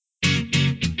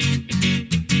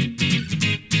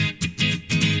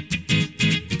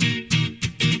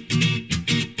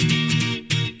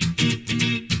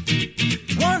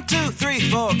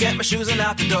my shoes and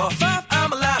out the door. 5,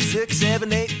 I'm alive. 6,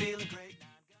 7, 8, feeling great.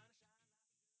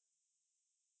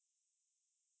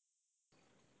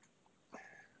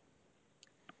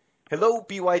 Hello,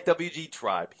 BYWG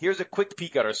Tribe. Here's a quick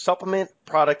peek at our supplement,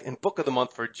 product, and book of the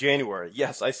month for January.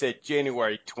 Yes, I said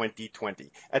January 2020.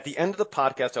 At the end of the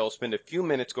podcast, I will spend a few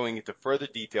minutes going into further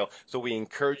detail, so we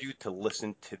encourage you to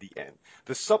listen to the end.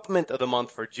 The supplement of the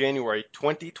month for January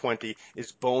 2020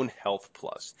 is Bone Health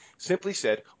Plus. Simply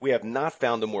said, we have not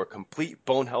found a more complete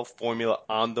bone health formula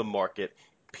on the market,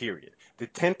 period. The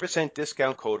 10%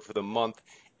 discount code for the month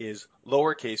is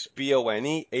lowercase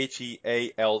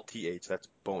BONEHEALTH. That's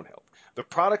Bone Health. The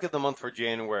product of the month for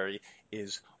January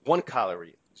is 1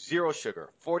 calorie, 0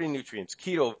 sugar, 40 nutrients,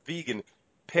 keto, vegan,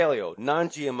 paleo,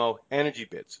 non-GMO, energy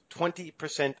bits.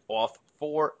 20% off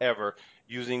forever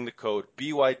using the code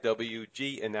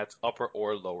BYWG, and that's upper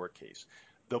or lowercase.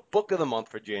 The book of the month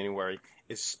for January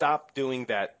is Stop Doing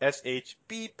That,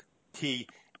 SHBT,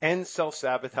 End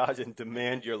Self-Sabotage and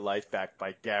Demand Your Life Back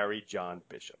by Gary John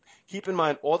Bishop. Keep in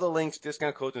mind, all the links,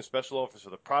 discount codes, and special offers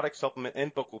for the product, supplement,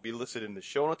 and book will be listed in the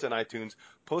show notes on iTunes,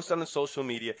 posted on the social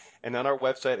media, and on our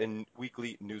website and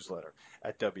weekly newsletter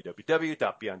at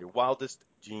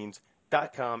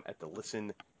www.beyondyourwildestgenes.com at the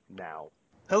Listen Now.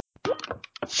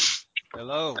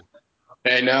 Hello.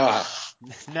 Hey, Noah.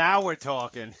 Now we're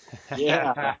talking.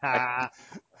 Yeah.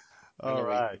 All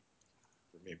right.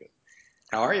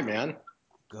 How are you, man?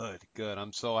 Good.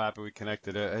 I'm so happy we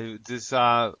connected. It's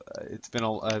been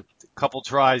a couple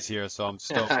tries here, so I'm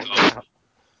stoked.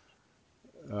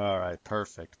 All right.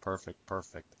 Perfect.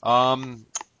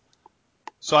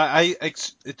 So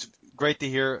it's great to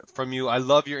hear from you. I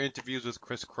love your interviews with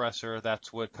Chris Kresser.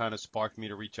 That's what kind of sparked me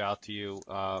to reach out to you.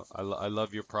 I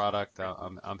love your product.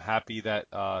 I'm happy that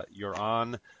you're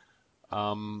on.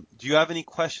 Do you have any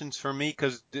questions for me?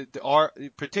 Because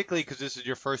particularly because this is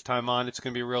your first time on, it's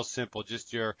going to be real simple.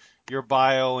 Just your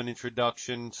bio and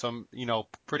introduction, some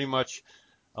pretty much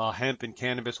hemp and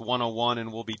cannabis 101,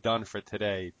 and we'll be done for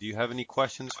today. Do you have any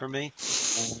questions for me?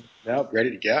 Nope,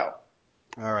 ready to go.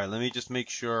 All right, let me just make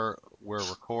sure we're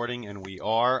recording, and we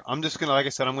are. I'm just gonna, like I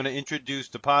said, I'm gonna introduce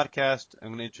the podcast.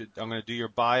 I'm gonna do your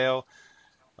bio.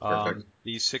 Perfect.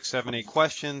 These 6, 7, 8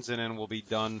 questions, and then we'll be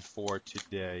done for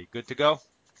today. Good to go?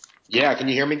 Yeah, can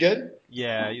you hear me good?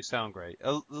 Yeah, you sound great.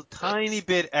 A tiny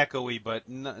bit echoey, but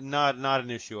not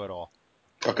an issue at all.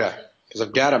 Okay, because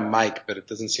I've got a mic, but it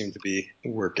doesn't seem to be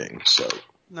working. So.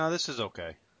 No, this is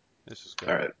okay. This is good.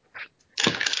 All right.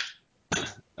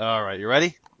 All right, you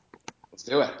ready? Let's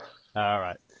do it. All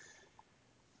right.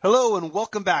 Hello and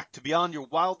welcome back to Beyond Your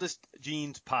Wildest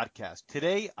Genes podcast.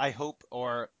 Today, I hope,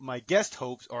 or my guest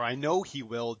hopes, or I know he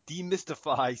will,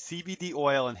 demystify CBD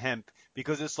oil and hemp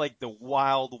because it's like the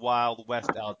wild, wild west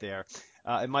out there.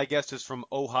 And my guest is from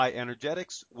Ojai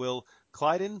Energetics, Will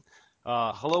Kleidon.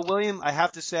 Hello, William. I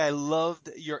have to say I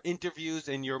loved your interviews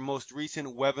and your most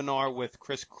recent webinar with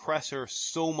Chris Kresser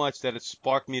so much that it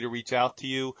sparked me to reach out to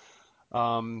you.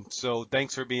 So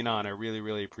thanks for being on. I really,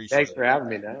 really appreciate it. Thanks for having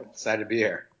me, Noah. Excited to be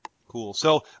here. Cool.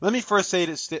 So let me first say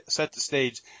to set the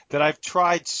stage that I've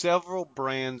tried several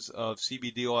brands of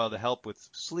CBD oil to help with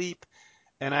sleep,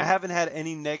 and I haven't had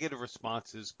any negative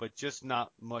responses, but just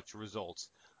not much results.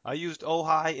 I used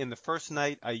Ojai, and the first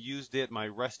night I used it, my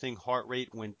resting heart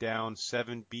rate went down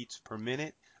 7 beats per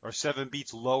minute, or 7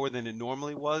 beats lower than it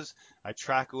normally was. I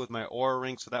track it with my Oura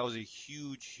Ring, so that was a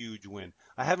huge, huge win.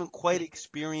 I haven't quite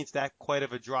experienced that quite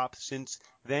of a drop since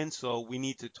then, so we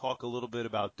need to talk a little bit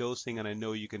about dosing, and I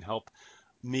know you can help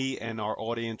me and our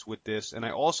audience with this. And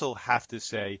I also have to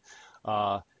say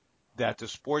that the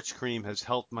sports cream has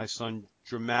helped my son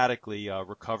dramatically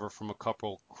recover from a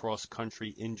couple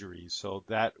cross-country injuries, so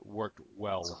that worked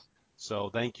well. So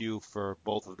thank you for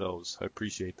both of those. I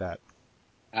appreciate that.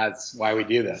 That's why we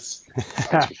do this.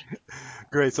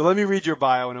 Great. So let me read your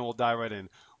bio and then we'll dive right in.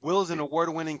 Will is an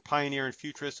award-winning pioneer and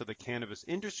futurist of the cannabis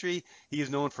industry. He is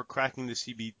known for cracking the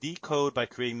CBD code by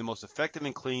creating the most effective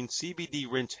and clean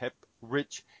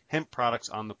CBD-rich hemp products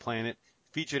on the planet.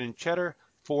 Featured in Cheddar,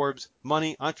 Forbes,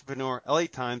 Money, Entrepreneur, LA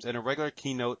Times, and a regular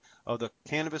keynote of the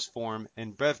Cannabis Forum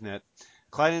and BrevNet,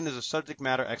 Kleidon is a subject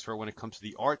matter expert when it comes to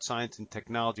the art, science, and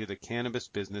technology of the cannabis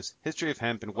business, history of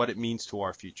hemp, and what it means to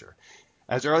our future.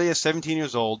 As early as 17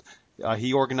 years old,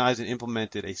 he organized and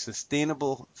implemented a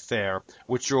sustainable fair,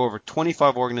 which drew over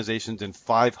 25 organizations and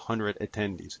 500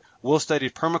 attendees. Will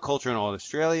studied permaculture in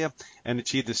Australia and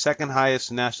achieved the second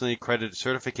highest nationally accredited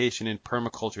certification in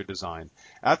permaculture design.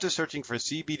 After searching for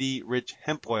CBD-rich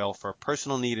hemp oil for a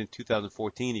personal need in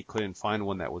 2014, he couldn't find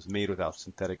one that was made without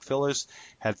synthetic fillers,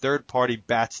 had third-party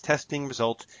batch testing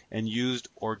results, and used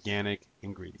organic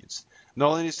ingredients. Not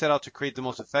only did he set out to create the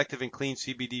most effective and clean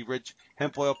CBD-rich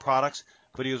hemp oil products,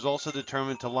 but he was also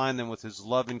determined to line them with his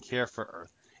love and care for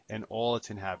Earth and all its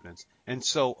inhabitants. And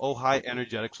so Ojai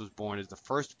Energetics was born as the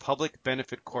first public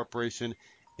benefit corporation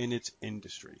in its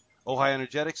industry. Ojai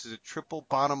Energetics is a triple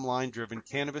bottom line driven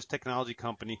cannabis technology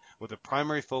company with a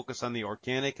primary focus on the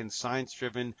organic and science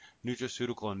driven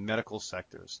nutraceutical and medical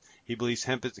sectors. He believes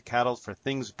hemp is the catalyst for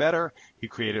things better. He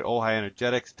created Ojai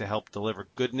Energetics to help deliver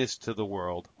goodness to the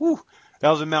world. Whew,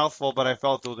 that was a mouthful, but I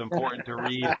felt it was important to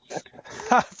read.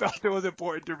 I felt it was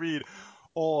important to read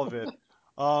all of it.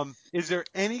 Is there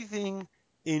anything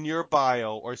in your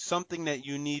bio or something that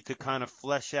you need to kind of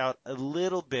flesh out a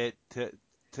little bit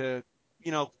to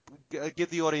give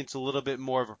the audience a little bit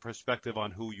more of a perspective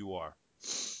on who you are?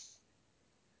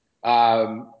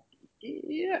 I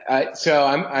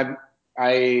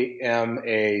am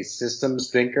a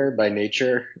systems thinker by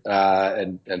nature,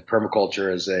 and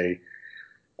permaculture is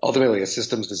ultimately a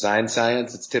systems design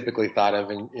science. It's typically thought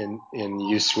of in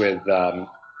use with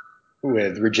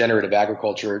regenerative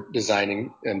agriculture,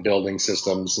 designing and building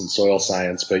systems and soil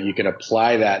science, but you can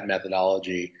apply that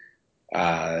methodology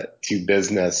to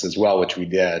business as well, which we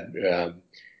did.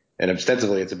 And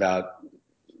ostensibly it's about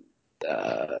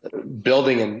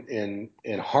building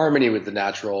in harmony with the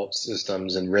natural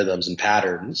systems and rhythms and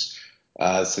patterns,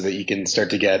 so that you can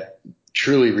start to get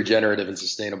truly regenerative and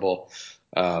sustainable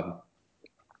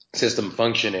system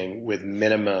functioning with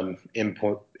minimum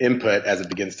input as it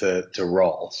begins to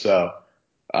roll. So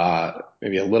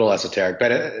maybe a little esoteric,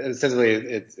 but essentially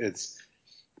it's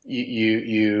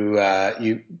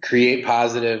you create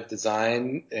positive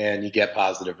design and you get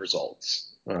positive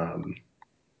results. And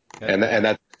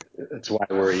that's why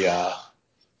we're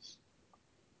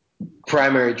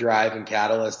primary drive and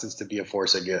catalyst is to be a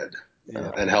force of good,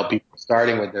 and help people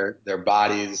starting with their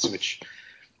bodies, which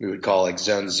we would call like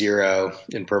zone zero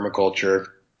in permaculture.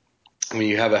 When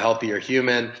you have a healthier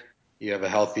human, you have a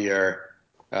healthier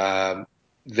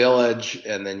village,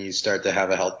 and then you start to have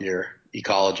a healthier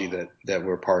ecology that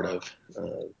we're part of,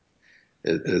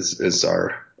 is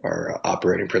our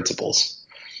operating principles.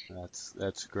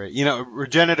 That's great.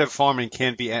 Regenerative farming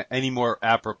can't be any more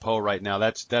apropos right now.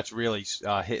 That's really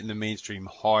hitting the mainstream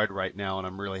hard right now, and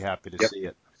I'm really happy to see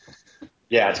it.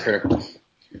 Yeah, it's critical.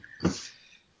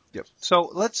 Yep. So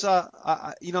let's,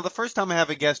 the first time I have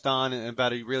a guest on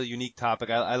about a really unique topic,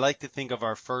 I like to think of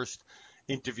our first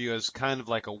interview as kind of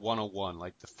like a 101,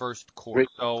 like the first course.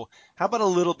 So how about a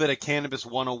little bit of Cannabis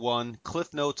 101,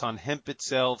 cliff notes on hemp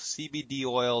itself, CBD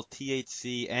oil,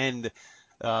 THC, and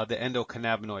the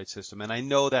endocannabinoid system. And I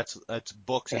know that's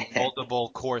books and multiple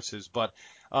courses, but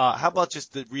how about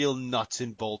just the real nuts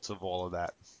and bolts of all of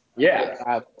that?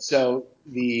 Yeah. So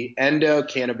the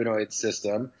endocannabinoid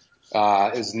system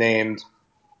is named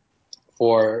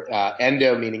for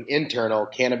endo meaning internal,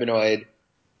 cannabinoid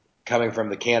coming from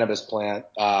the cannabis plant,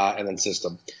 and then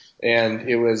system. And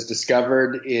it was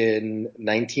discovered in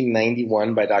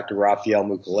 1991 by Dr. Raphael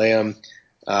Mukaleum.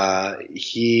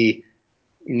 He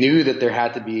knew that there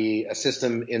had to be a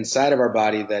system inside of our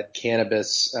body that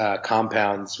cannabis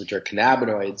compounds, which are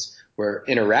cannabinoids, were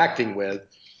interacting with.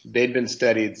 They'd been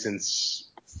studied since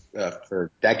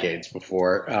for decades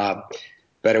before,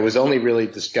 but it was only really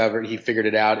discovered. He figured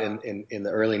it out in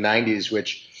the early 90s,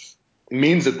 which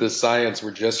means that the science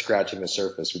we're just scratching the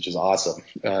surface, which is awesome,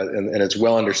 and it's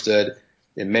well understood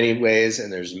in many ways,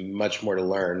 and there's much more to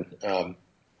learn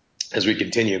as we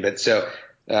continue. But so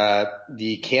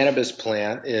the cannabis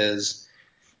plant is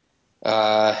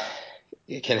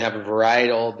it can have a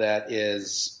varietal that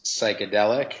is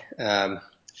psychedelic,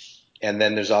 and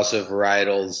then there's also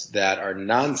varietals that are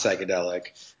non-psychedelic,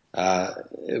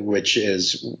 which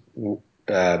is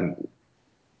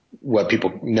what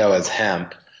people know as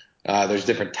hemp. There's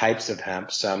different types of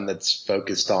hemp, some that's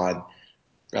focused on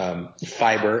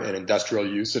fiber and industrial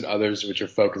use, and others which are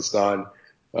focused on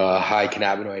high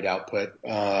cannabinoid output,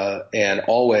 and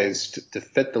always to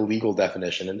fit the legal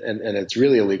definition. And it's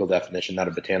really a legal definition, not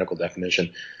a botanical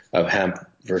definition of hemp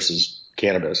versus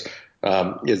cannabis.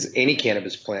 Is any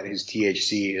cannabis plant whose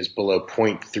THC is below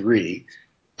 0.3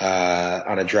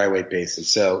 on a dry weight basis.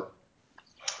 So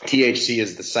THC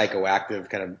is the psychoactive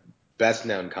kind of best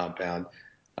known compound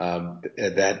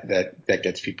that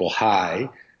gets people high.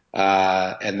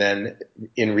 And then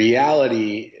in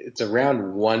reality, it's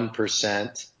around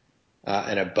 1%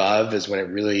 and above is when it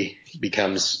really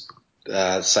becomes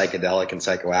psychedelic and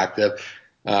psychoactive.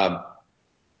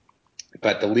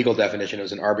 But the legal definition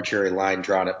was an arbitrary line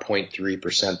drawn at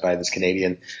 0.3% by this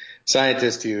Canadian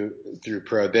scientist who, through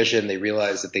prohibition, they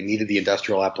realized that they needed the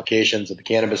industrial applications of the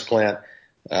cannabis plant.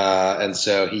 And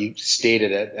so he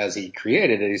stated it as he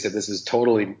created it. He said, this is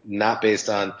totally not based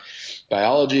on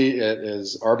biology. It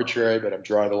is arbitrary, but I'm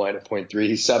drawing the line at 0.3.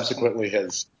 He subsequently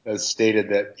has stated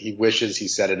that he wishes he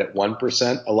set it at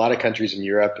 1%. A lot of countries in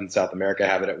Europe and South America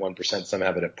have it at 1%. Some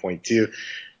have it at 0.2.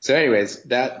 So anyways,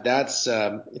 that's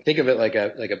think of it like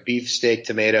a beefsteak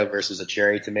tomato versus a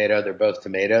cherry tomato. They're both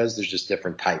tomatoes. There's just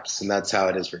different types. And that's how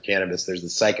it is for cannabis. There's the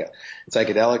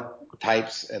psychedelic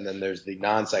types, and then there's the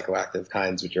non-psychoactive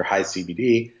kinds, which are high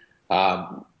CBD,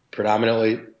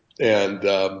 predominantly. And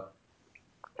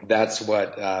that's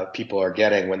what people are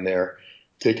getting when they're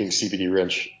taking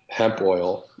CBD-rich hemp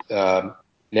oil.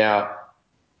 Now,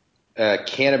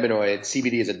 cannabinoid,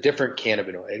 CBD is a different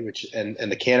cannabinoid,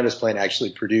 and the cannabis plant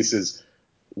actually produces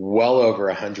well over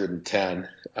 110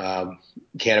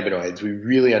 cannabinoids. We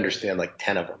really understand like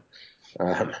 10 of them,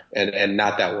 and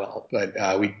not that well. But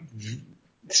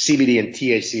CBD and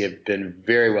THC have been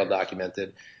very well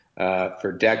documented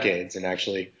for decades, and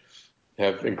actually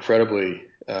have incredibly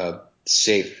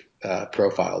safe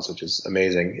profiles, which is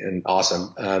amazing and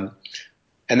awesome.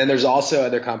 And then there's also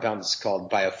other compounds called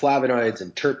bioflavonoids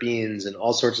and terpenes and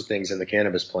all sorts of things in the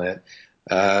cannabis plant,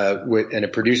 and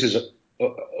it produces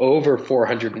over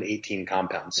 418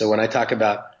 compounds. So when I talk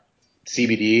about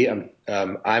CBD, I'm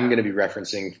going to be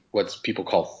referencing what people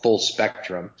call full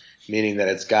spectrum, meaning that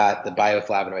it's got the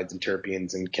bioflavonoids and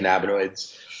terpenes and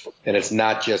cannabinoids, and it's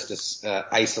not just a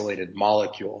isolated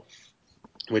molecule,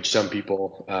 which some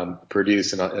people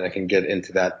produce, and I can get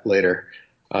into that later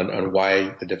on why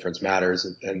the difference matters,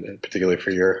 and particularly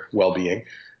for your well-being.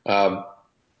 So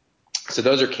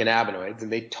those are cannabinoids,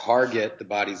 and they target the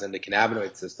body's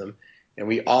endocannabinoid system. And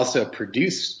we also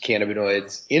produce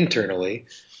cannabinoids internally,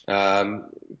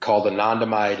 called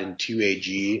anandamide and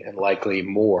 2-AG, and likely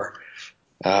more.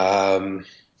 And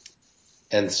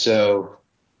so,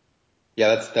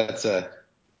 yeah,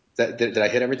 did I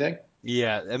hit everything?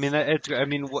 Yeah, I mean,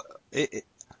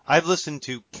 I've listened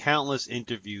to countless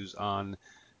interviews on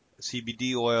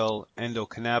CBD oil,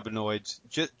 endocannabinoids,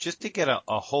 just to get a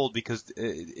hold, because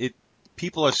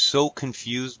people are so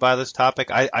confused by this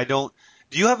topic. I don't.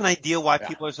 Do you have an idea why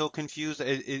people are so confused?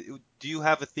 Do you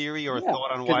have a theory or a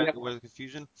thought on why the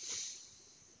confusion?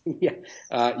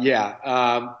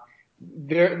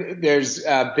 There's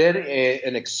been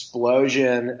an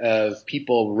explosion of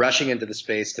people rushing into the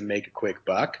space to make a quick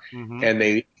buck, and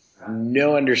they have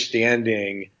no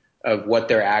understanding of what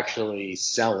they're actually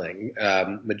selling.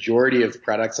 Majority of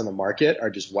products on the market are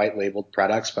just white labeled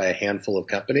products by a handful of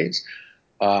companies.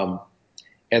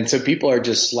 And so people are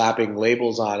just slapping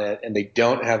labels on it, and they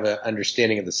don't have an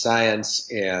understanding of the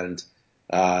science, and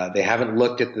they haven't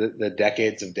looked at the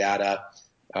decades of data.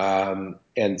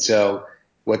 And so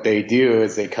what they do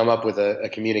is they come up with a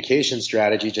communication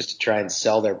strategy just to try and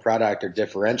sell their product or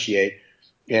differentiate.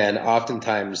 And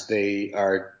oftentimes they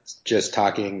are just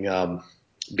talking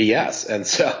BS. And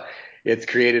so it's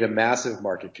created a massive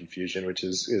market confusion, which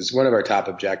is one of our top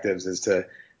objectives, is to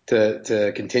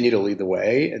continue to lead the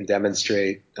way and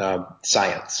demonstrate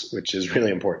science, which is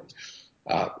really important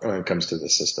when it comes to the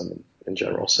system in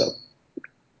general. So.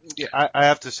 Yeah, I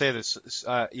have to say this.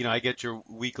 I get your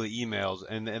weekly emails,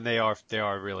 and they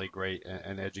are really great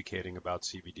and educating about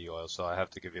CBD oil. So I have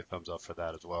to give you a thumbs up for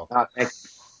that as well.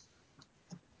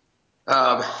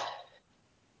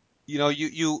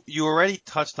 You already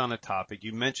touched on a topic.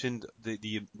 You mentioned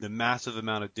the massive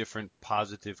amount of different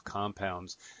positive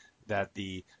compounds that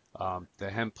the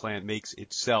hemp plant makes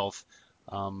itself.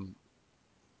 And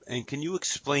can you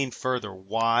explain further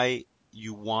why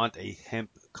you want a hemp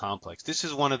complex? This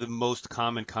is one of the most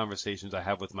common conversations I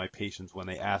have with my patients when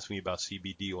they ask me about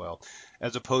CBD oil,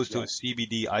 as opposed to a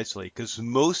CBD isolate. Because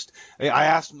I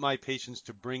ask my patients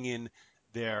to bring in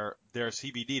their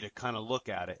CBD to kind of look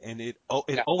at it, and it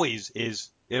always has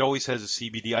a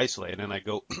CBD isolate, and I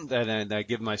go and I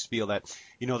give my spiel that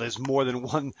there's more than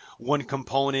one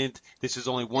component. This is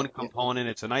only one component.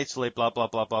 It's an isolate. Blah blah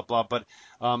blah blah blah. But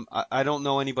I don't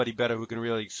know anybody better who can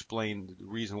really explain the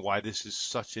reason why this is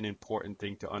such an important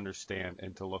thing to understand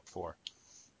and to look for.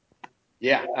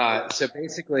 Yeah. So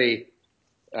basically,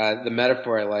 the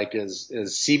metaphor I like is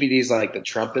CBD is like the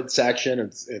trumpet section.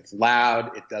 It's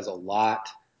loud. It does a lot.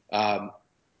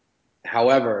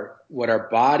 However, what our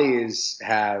bodies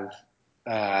have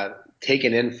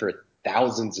taken in for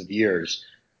thousands of years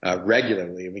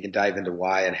regularly, and we can dive into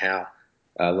why and how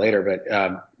later, but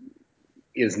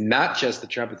is not just the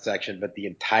trumpet section, but the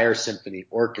entire symphony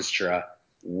orchestra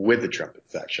with the trumpet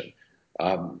section.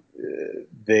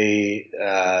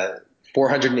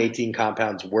 418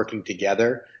 compounds working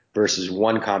together versus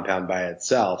one compound by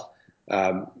itself.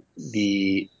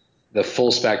 The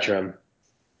full spectrum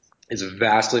is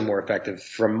vastly more effective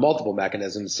from multiple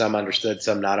mechanisms, some understood,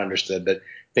 some not understood, but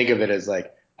think of it as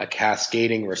like a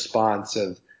cascading response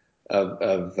of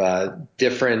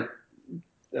different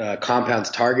compounds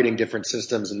targeting different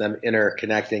systems and them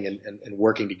interconnecting and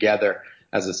working together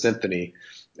as a symphony.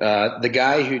 The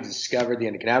guy who discovered the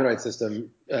endocannabinoid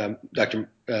system, Dr.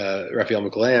 Raphael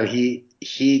Muklayem,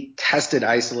 he tested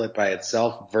isolate by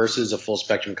itself versus a full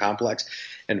spectrum complex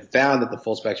and found that the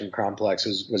full spectrum complex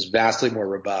was vastly more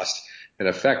robust and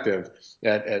effective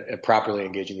at properly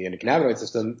engaging the endocannabinoid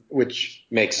system, which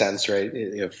makes sense,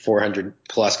 right? 400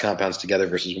 plus compounds together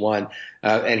versus one.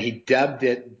 And he dubbed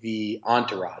it the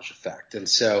entourage effect. And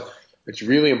so it's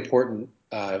really important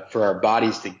for our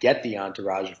bodies to get the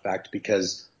entourage effect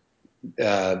because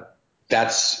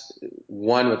that's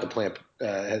one what the plant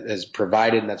has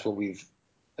provided, and that's what we've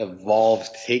evolved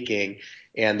taking.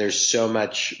 And there's so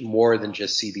much more than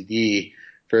just CBD.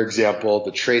 For example,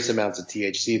 the trace amounts of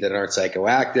THC that aren't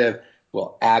psychoactive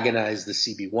will agonize the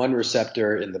CB1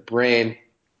 receptor in the brain,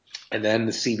 and then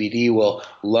the CBD will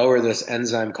lower this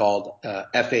enzyme called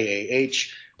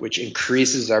FAAH, which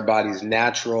increases our body's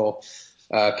natural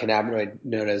cannabinoid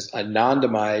known as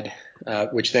anandamide,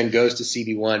 which then goes to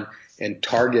CB1 and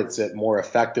targets it more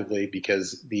effectively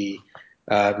because the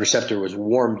receptor was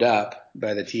warmed up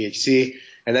by the THC.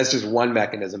 And that's just one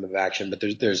mechanism of action, but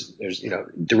there's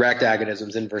direct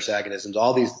agonisms, inverse agonisms,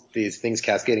 all these things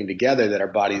cascading together that our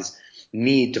bodies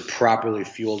need to properly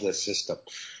fuel this system.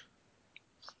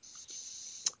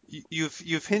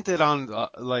 You've hinted on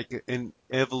like an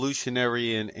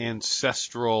evolutionary and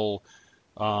ancestral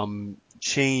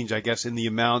change, I guess, in the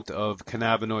amount of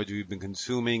cannabinoids we've been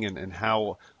consuming and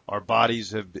how our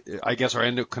bodies have, I guess our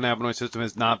endocannabinoid system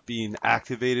is not being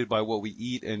activated by what we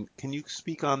eat. And can you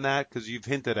speak on that? Because you've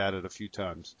hinted at it a few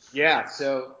times. Yeah.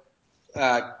 So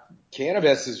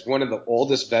cannabis is one of the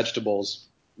oldest vegetables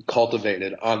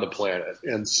cultivated on the planet.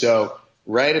 And so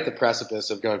right at the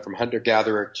precipice of going from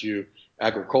hunter-gatherer to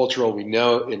agricultural, we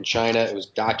know in China it was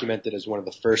documented as one of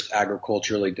the first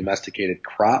agriculturally domesticated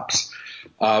crops.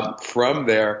 From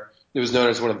there, it was known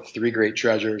as one of the three great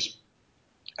treasures.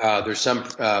 There's some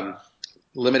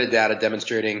limited data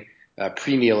demonstrating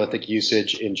pre-Neolithic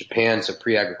usage in Japan, so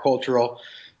pre-agricultural.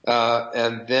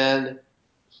 And then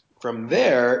from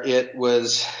there, it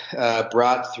was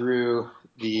brought through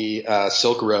the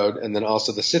Silk Road, and then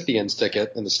also the Scythians took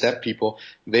it, and the steppe people.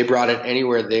 They brought it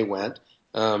anywhere they went.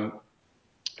 The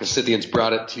Scythians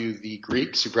brought it to the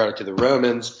Greeks, who brought it to the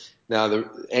Romans. Now,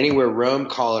 anywhere Rome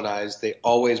colonized, they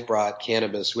always brought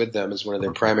cannabis with them as one of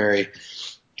their primary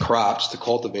crops to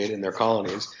cultivate in their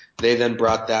colonies. They then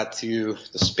brought that to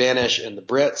the Spanish and the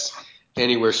Brits.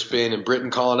 Anywhere Spain and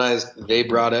Britain colonized, they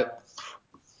brought it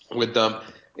with them.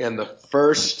 And the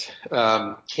first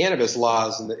cannabis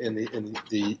laws in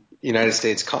the United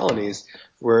States colonies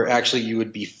were actually you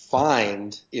would be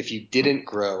fined if you didn't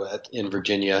grow it in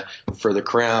Virginia for the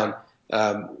crown.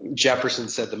 Jefferson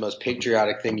said the most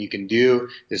patriotic thing you can do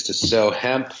is to sow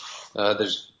hemp.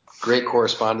 There's great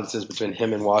correspondences between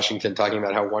him and Washington talking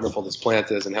about how wonderful this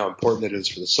plant is and how important it is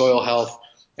for the soil health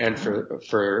and for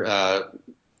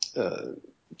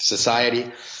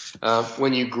society.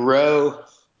 When you grow,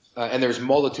 and there's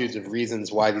multitudes of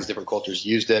reasons why these different cultures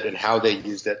used it and how they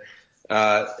used it.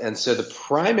 And so the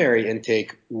primary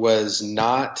intake was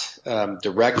not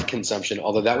direct consumption,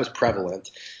 although that was prevalent.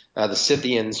 The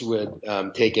Scythians would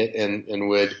take it and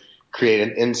would create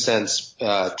an incense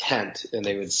tent, and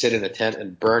they would sit in a tent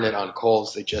and burn it on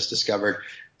coals. They just discovered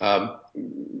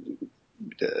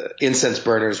incense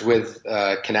burners with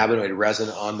cannabinoid resin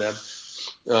on them.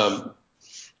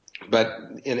 But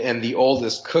in the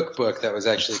oldest cookbook that was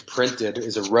actually printed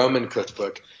is a Roman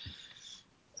cookbook.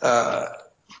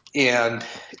 And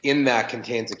in that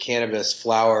contains a cannabis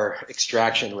flower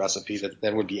extraction recipe that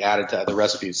then would be added to other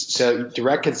recipes. So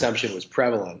direct consumption was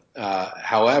prevalent.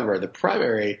 However, the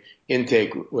primary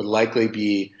intake would likely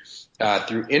be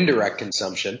through indirect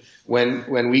consumption.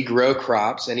 When we grow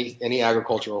crops, any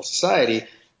agricultural society,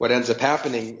 what ends up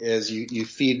happening is you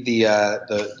feed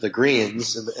the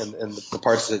greens and the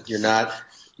parts that you're not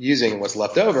using and what's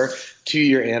left over to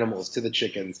your animals, to the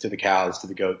chickens, to the cows, to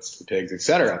the goats, to the pigs,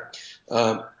 etc.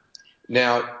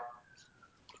 Now,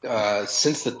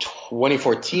 since the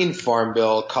 2014 Farm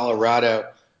Bill, Colorado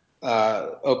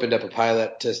opened up a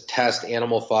pilot to test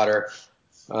animal fodder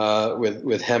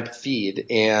with hemp feed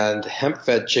and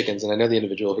hemp-fed chickens. And I know the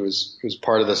individual who's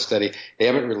part of this study. They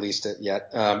haven't released it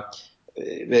yet.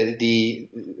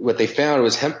 What they found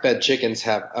was hemp-fed chickens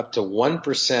have up to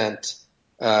 1%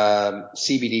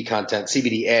 CBD content,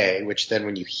 CBDA, which then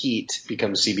when you heat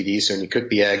becomes CBD. So when you cook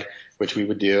the egg which we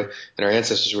would do, and our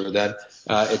ancestors would have done,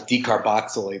 it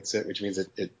decarboxylates it, which means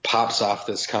it pops off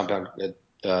this compound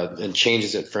and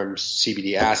changes it from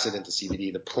CBD acid into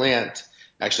CBD. The plant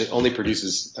actually only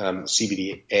produces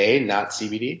CBDA, not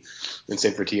CBD, and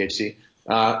same for THC.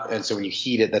 And so when you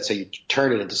heat it, that's how you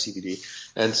turn it into CBD.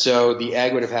 And so the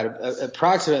egg would have had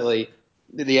approximately,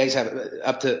 the eggs have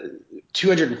up to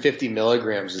 250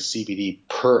 milligrams of CBD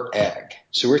per egg.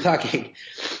 So we're talking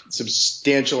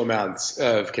substantial amounts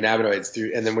of cannabinoids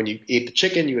through. And then when you ate the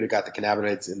chicken, you would have got the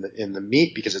cannabinoids in the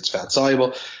meat because it's fat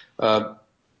soluble.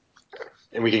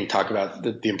 And we can talk about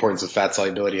the importance of fat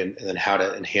solubility and then how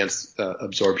to enhance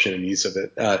absorption and use of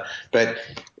it. But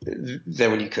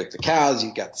then when you cook the cows,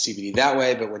 you got the CBD that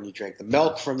way. But when you drank the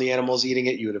milk from the animals eating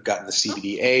it, you would have gotten the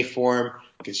CBDA form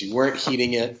because you weren't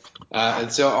heating it.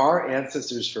 And so our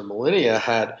ancestors for millennia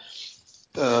had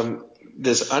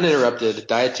this uninterrupted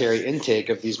dietary intake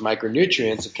of these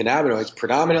micronutrients of cannabinoids,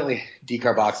 predominantly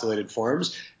decarboxylated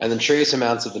forms, and then trace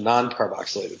amounts of the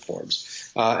non-carboxylated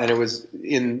forms. And it was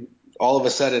all of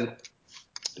a sudden,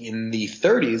 in the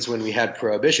 30s, when we had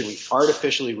prohibition, we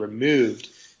artificially removed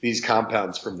these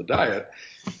compounds from the diet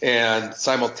and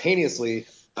simultaneously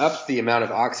upped the amount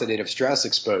of oxidative stress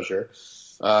exposure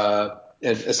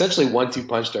and essentially 1-2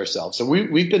 punched ourselves. So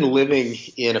we've been living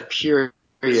in a period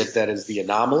that is the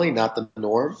anomaly, not the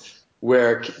norm,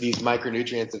 where these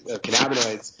micronutrients of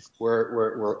cannabinoids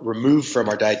were removed from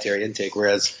our dietary intake,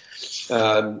 whereas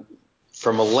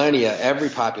for millennia, every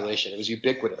population, it was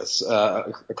ubiquitous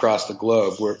across the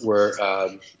globe,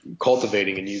 were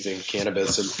cultivating and using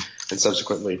cannabis and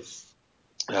subsequently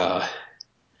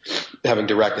having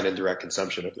direct and indirect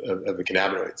consumption of the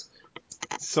cannabinoids.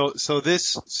 So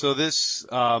this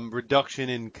reduction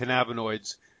in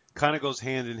cannabinoids kind of goes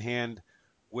hand in hand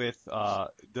with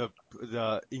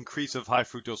the increase of high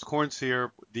fructose corn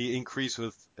syrup, the increase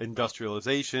with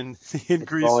industrialization, the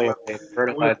increase with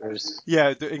fertilizers.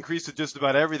 the increase of just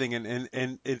about everything,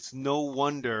 and it's no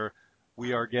wonder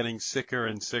we are getting sicker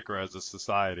and sicker as a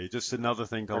society. Just another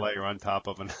thing to layer on top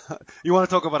of. And you want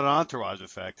to talk about an entourage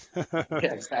effect? Yeah,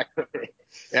 exactly.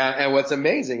 Yeah, and what's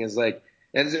amazing is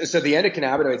and so the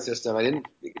endocannabinoid system,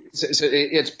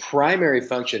 its primary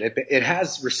function, it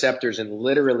has receptors in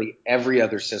literally every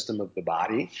other system of the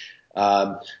body,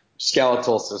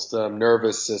 skeletal system,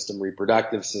 nervous system,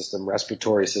 reproductive system,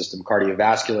 respiratory system,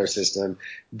 cardiovascular system,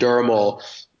 dermal.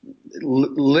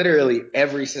 Literally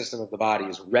every system of the body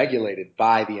is regulated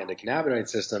by the endocannabinoid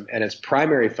system, and its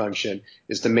primary function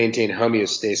is to maintain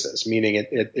homeostasis, meaning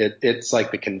it's like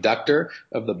the conductor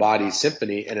of the body's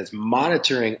symphony, and it's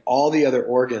monitoring all the other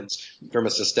organs from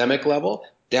a systemic level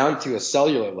down to a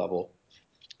cellular level,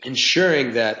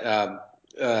 ensuring that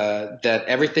that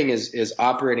everything is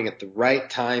operating at the right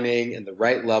timing and the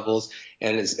right levels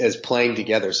and is playing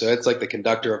together. So it's like the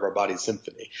conductor of our body's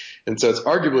symphony. And so it's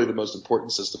arguably the most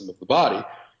important system of the body.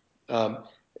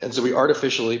 And so we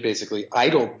artificially basically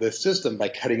idled this system by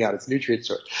cutting out its nutrient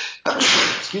source.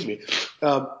 Excuse me.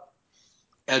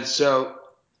 And so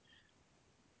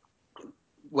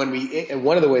and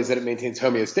one of the ways that it maintains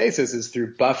homeostasis is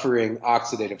through buffering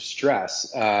oxidative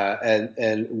stress.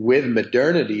 And with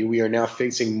modernity, we are now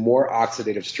facing more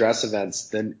oxidative stress events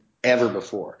than ever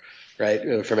before,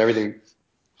 right? From everything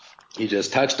you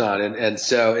just touched on. And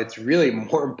so it's really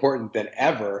more important than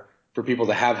ever for people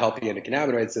to have healthy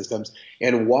endocannabinoid systems,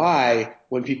 and why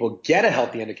when people get a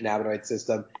healthy endocannabinoid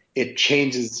system, it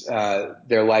changes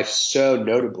their life so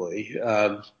notably.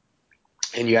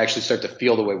 And you actually start to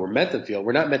feel the way we're meant to feel.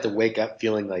 We're not meant to wake up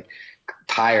feeling like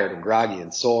tired and groggy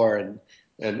and sore. And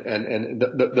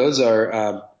those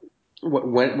are,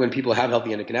 when people have healthy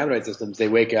endocannabinoid systems, they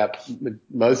wake up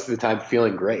most of the time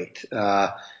feeling great.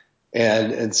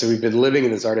 And so we've been living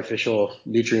in this artificial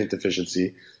nutrient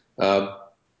deficiency. And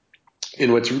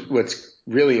what's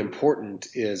really important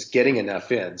is getting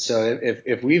enough in. So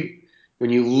when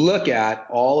you look at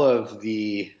all of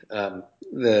the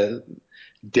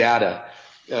data,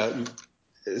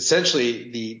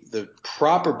 essentially the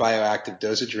proper bioactive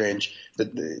dosage range,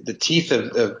 the teeth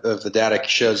of the data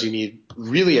shows you need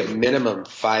really at minimum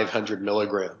 500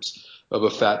 milligrams of a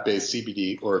fat-based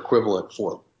CBD or equivalent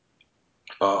form,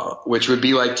 which would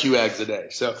be like 2 eggs a day.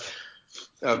 So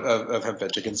of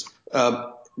hemp-fed chickens.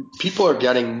 People are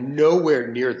getting nowhere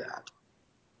near that.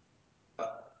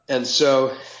 And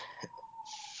so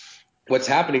what's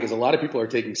happening is a lot of people are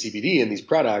taking CBD in these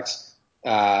products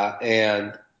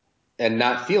and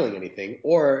not feeling anything,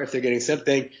 or if they're getting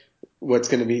something, what's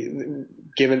going to be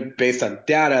given based on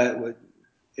data,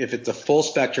 if it's a full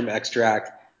spectrum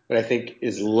extract, what I think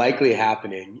is likely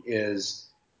happening is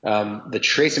the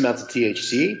trace amounts of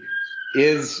THC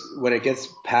is, when it gets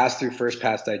passed through first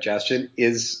pass digestion,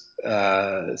 is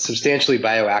substantially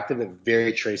bioactive at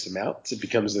very trace amounts. It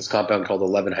becomes this compound called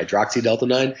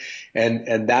 11-hydroxydelta-9,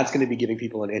 and that's going to be giving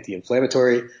people an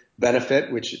anti-inflammatory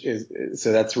benefit, which is,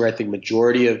 so that's where I think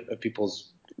majority of people's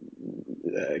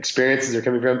experiences are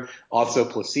coming from. Also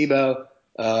placebo,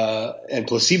 and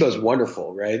placebo is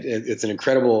wonderful, right? It's an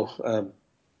incredible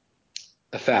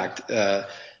effect.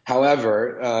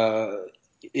 However,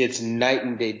 it's night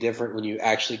and day different when you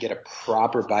actually get a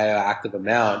proper bioactive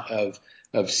amount of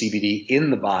CBD in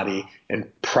the body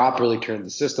and properly turn the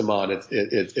system on.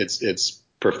 It's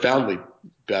profoundly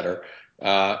better.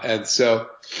 And so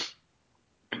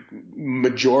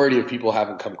majority of people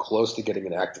haven't come close to getting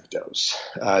an active dose,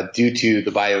 due to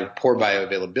the poor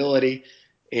bioavailability.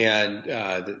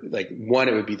 And one,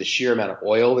 it would be the sheer amount of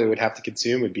oil they would have to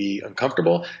consume would be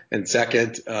uncomfortable, and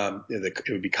second, it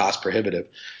would be cost prohibitive.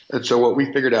 And so what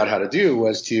we figured out how to do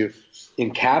was to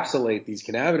encapsulate these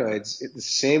cannabinoids the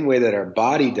same way that our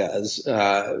body does,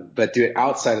 but do it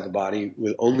outside of the body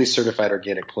with only certified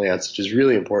organic plants, which is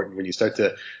really important when you start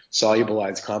to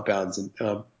solubilize compounds. And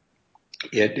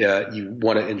you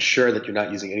want to ensure that you're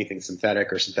not using anything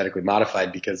synthetic or synthetically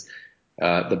modified, because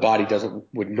the body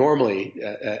would normally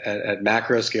at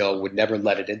macro scale would never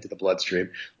let it into the bloodstream,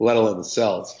 let alone the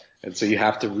cells. And so you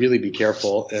have to really be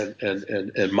careful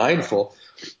and mindful,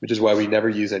 which is why we never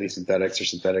use any synthetics or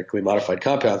synthetically modified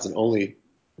compounds, and only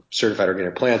certified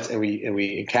organic plants. And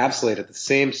we encapsulate at the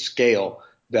same scale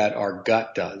that our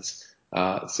gut does.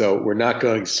 So we're not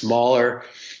going smaller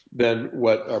than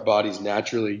what our bodies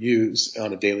naturally use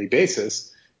on a daily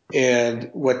basis. And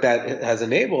what that has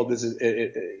enabled is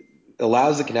it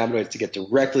allows the cannabinoids to get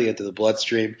directly into the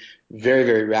bloodstream very,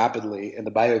 very rapidly, and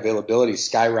the bioavailability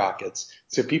skyrockets.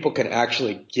 So people can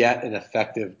actually get an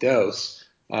effective dose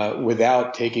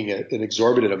without taking an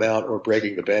exorbitant amount or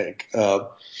breaking the bank.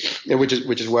 And which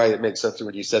is why it makes sense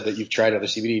when you said that you've tried other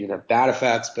CBD, you didn't have bad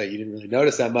effects, but you didn't really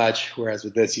notice that much. Whereas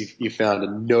with this, you found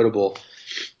a notable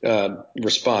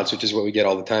response, which is what we get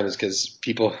all the time, is because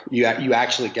people, you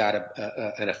actually got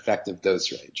an effective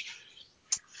dose range.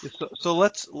 So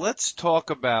let's talk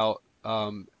about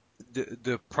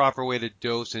the proper way to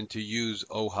dose and to use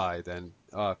Ojai then,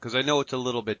 because I know it's a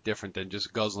little bit different than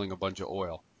just guzzling a bunch of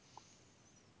oil.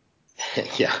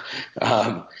 Yeah,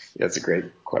 that's a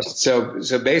great question.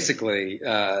 So basically,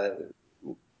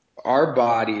 our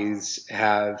bodies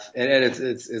have, and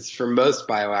it's for most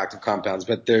bioactive compounds,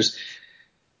 but there's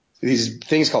these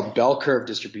things called bell curve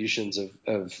distributions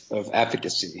of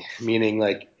efficacy, meaning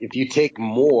like if you take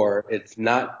more, it's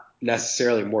not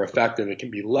necessarily more effective. It can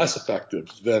be less effective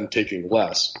than taking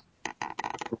less.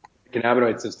 In the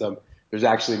cannabinoid system, there's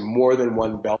actually more than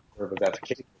one bell curve of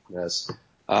efficaciousness.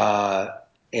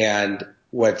 And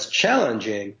what's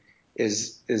challenging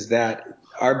is that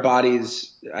our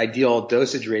body's ideal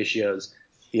dosage ratios,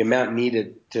 the amount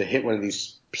needed to hit one of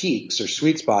these peaks or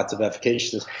sweet spots of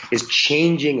efficaciousness, is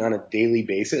changing on a daily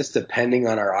basis depending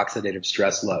on our oxidative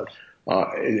stress load.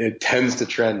 It tends to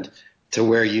trend to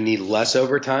where you need less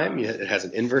over time. It has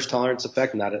an inverse tolerance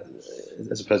effect,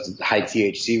 as opposed to high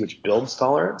THC, which builds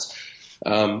tolerance.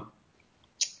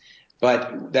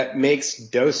 But that makes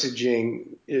dosage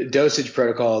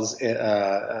protocols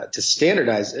to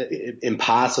standardize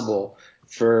impossible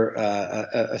for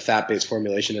a fat-based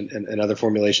formulation and other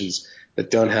formulations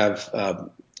that don't have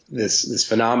this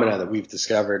phenomena that we've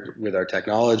discovered with our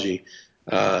technology,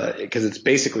 because it's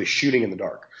basically shooting in the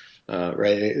dark.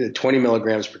 Right? 20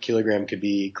 milligrams per kilogram could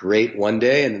be great one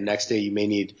day, and the next day you may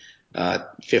need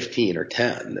 15 or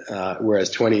 10,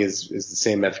 whereas 20 is the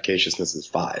same efficaciousness as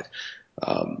 5.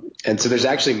 And so there's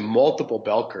actually multiple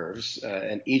bell curves,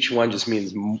 and each one just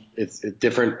means it's a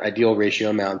different ideal ratio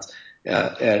amount.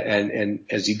 And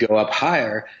as you go up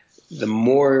higher, the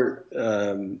more,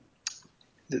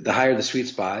 the higher the sweet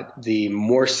spot, the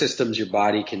more systems your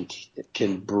body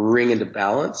can bring into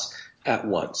balance at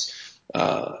once.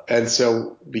 And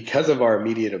so because of our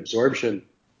immediate absorption,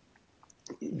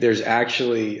 there's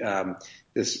actually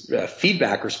this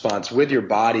feedback response with your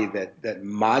body that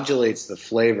modulates the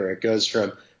flavor. It goes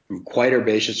from quite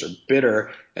herbaceous or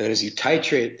bitter, and then as you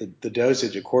titrate the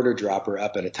dosage, a quarter dropper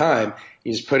up at a time,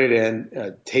 you just put it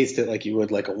in, taste it like you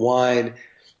would like a wine,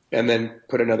 and then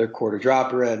put another quarter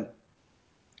dropper in,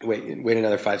 wait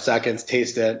another 5 seconds,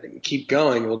 taste it, and keep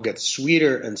going. It will get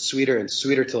sweeter and sweeter and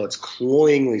sweeter till it's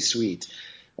cloyingly sweet,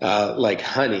 like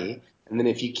honey. And then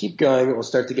if you keep going, it will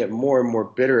start to get more and more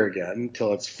bitter again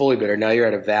until it's fully bitter. Now you're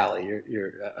at a valley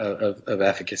of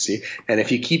efficacy. And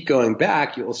if you keep going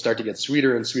back, you will start to get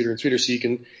sweeter and sweeter and sweeter, so you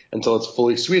can until it's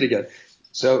fully sweet again.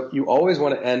 So you always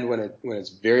want to end when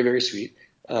it's very, very sweet.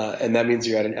 and that means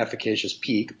you're at an efficacious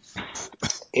peak.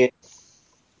 And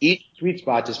each sweet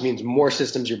spot just means more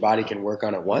systems your body can work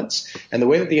on at once. And the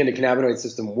way that the endocannabinoid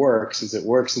system works is it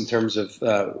works in terms of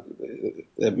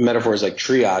metaphors like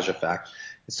triage effect.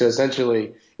 So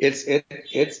essentially,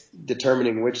 it's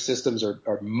determining which systems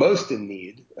are most in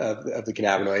need of the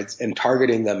cannabinoids and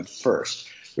targeting them first,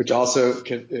 which also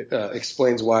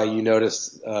explains why you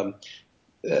notice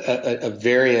a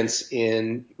variance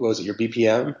in, what was it, your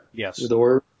BPM? Yes. The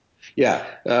word? Yeah.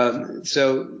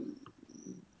 So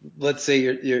let's say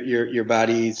your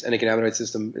body's endocannabinoid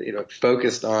system,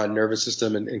 focused on nervous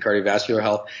system and cardiovascular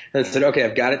health, and it said, okay,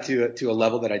 I've got it to a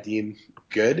level that I deem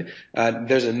good.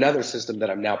 There's another system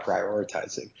that I'm now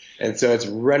prioritizing, and so it's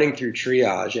running through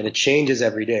triage, and it changes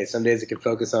every day. Some days it can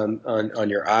focus on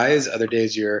your eyes, other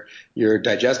days your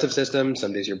digestive system,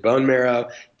 some days your bone marrow.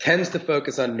 Tends to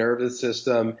focus on nervous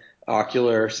system,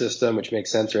 ocular system, which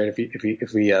makes sense, right?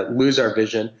 If we lose our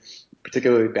vision,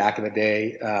 particularly back in the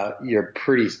day, you're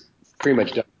pretty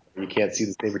much done. You can't see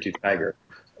the saber-toothed tiger.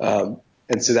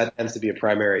 And so that tends to be a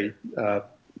primary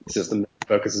system that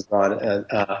focuses on,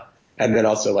 and then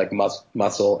also like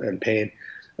muscle and pain.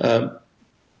 And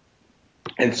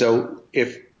so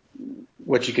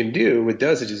what you can do with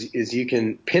dosage is you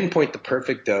can pinpoint the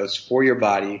perfect dose for your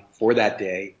body for that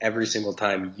day every single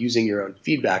time using your own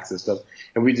feedback system.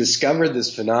 And we discovered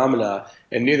this phenomena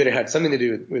and knew that it had something to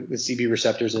do with CB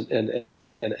receptors and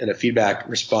a feedback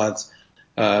response.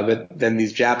 But then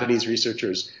these Japanese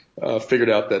researchers figured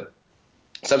out that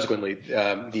subsequently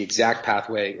the exact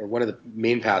pathway, or one of the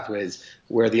main pathways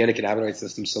where the endocannabinoid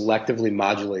system selectively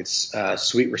modulates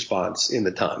sweet response in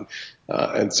the tongue.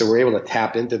 And so we're able to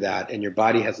tap into that, and your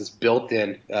body has this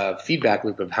built-in feedback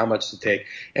loop of how much to take.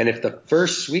 And if the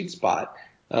first sweet spot,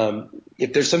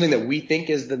 if there's something that we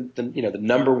think is the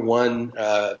number one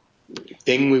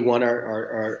thing we want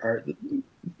our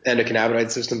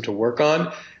endocannabinoid system to work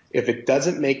on, if it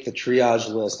doesn't make the triage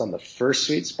list on the first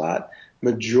sweet spot,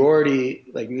 majority,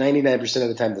 like 99% of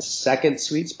the time, the second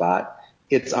sweet spot,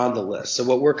 it's on the list. So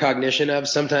what we're cognition of,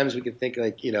 sometimes we can think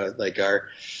we're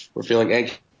feeling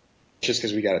anxious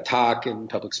because we got to talk and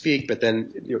public speak, but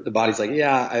then the body's like,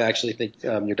 yeah, I actually think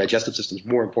your digestive system is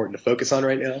more important to focus on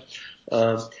right now.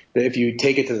 But if you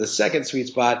take it to the second sweet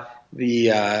spot,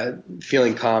 the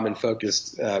feeling calm and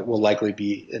focused will likely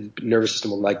be, and nervous system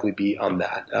will likely be on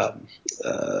that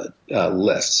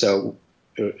list. So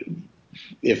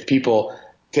if people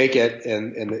take it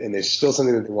and there's still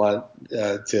something that they want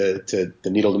to the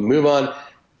needle to move on,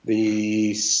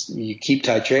 you keep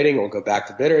titrating, it'll go back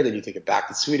to bitter, then you take it back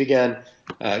to sweet again.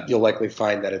 You'll likely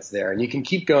find that it's there, and you can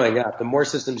keep going up. The more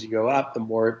systems you go up, the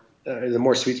more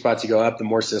sweet spots you go up, the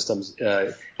more systems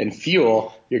and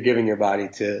fuel you're giving your body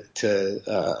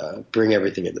to bring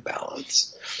everything into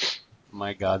balance.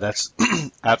 My God, that's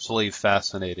absolutely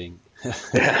fascinating.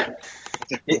 Yeah.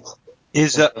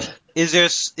 Is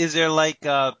there like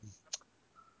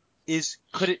is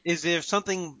there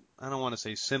something, I don't want to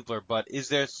say simpler, but is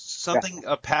there something,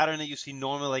 a pattern that you see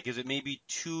normally? Like, is it maybe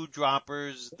 2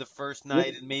 droppers the first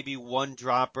night and maybe 1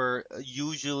 dropper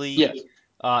usually Yes.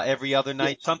 every other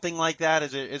night, something like that?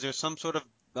 Is there some sort of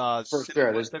For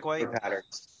sure, there's simplistic way?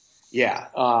 patterns. Yeah,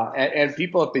 and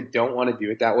people, if they don't want to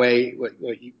do it that way, what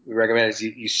we recommend is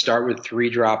you start with 3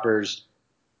 droppers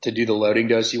to do the loading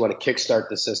dose. You want to kickstart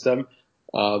the system,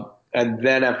 and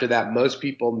then after that, most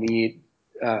people need.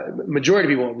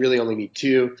 Majority of people really only need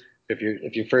 2. If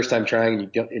you're first time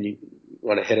trying and you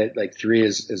want to hit it, like 3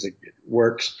 is it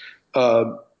works.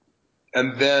 And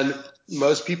then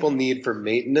most people need for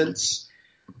maintenance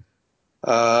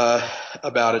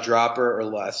about a dropper or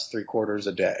less, 3/4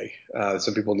 a day.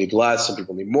 Some people need less, some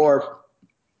people need more,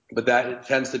 but that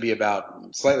tends to be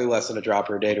about slightly less than a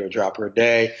dropper a day to a dropper a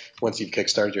day once you've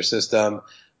kickstarted your system.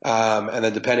 And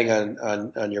then depending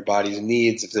on your body's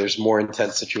needs, if there's more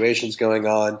intense situations going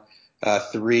on,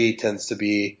 3 tends to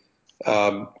be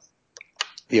the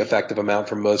effective amount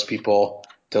for most people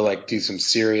to like do some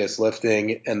serious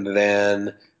lifting. And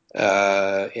then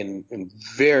in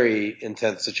very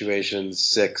intense situations,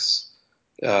 6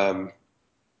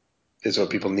 is what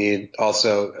people need.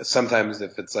 Also, sometimes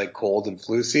if it's like cold and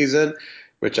flu season,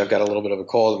 which I've got a little bit of a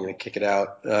cold, I'm going to kick it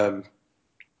out.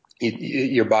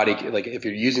 Your body, like if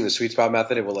you're using the sweet spot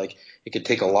method, it could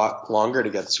take a lot longer to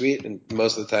get sweet, and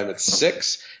most of the time it's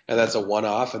 6, and that's a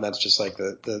one-off, and that's just like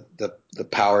the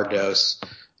power dose.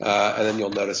 And then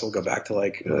you'll notice it'll go back to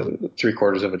like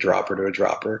 3/4 of a dropper to a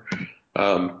dropper.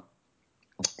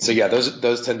 So yeah,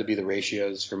 those tend to be the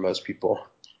ratios for most people.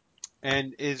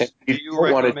 And do you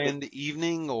recommend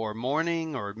evening or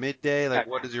morning or midday? Like,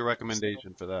 what is your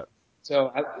recommendation for that?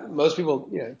 So most people,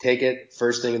 take it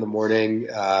first thing in the morning.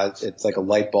 It's like a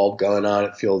light bulb going on.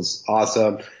 It feels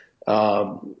awesome.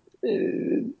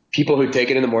 People who take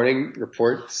it in the morning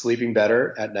report sleeping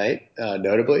better at night,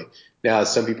 notably. Now,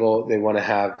 some people, they want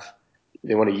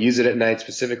to use it at night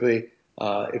specifically.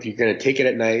 If you're going to take it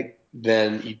at night,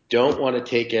 then you don't want to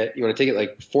take it. You want to take it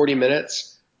like 40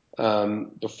 minutes,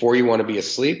 before you want to be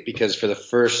asleep, because for the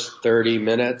first 30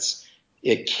 minutes,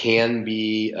 it can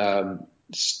be,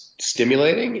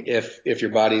 stimulating if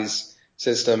your body's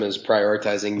system is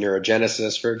prioritizing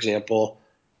neurogenesis, for example.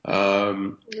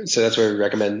 So that's why we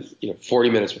recommend, 40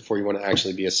 minutes before you want to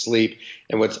actually be asleep.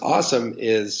 And what's awesome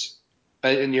is,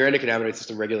 and your endocannabinoid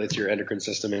system regulates your endocrine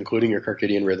system, including your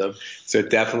circadian rhythm. So it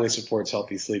definitely supports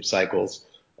healthy sleep cycles.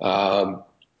 If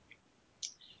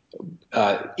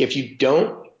you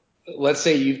don't, let's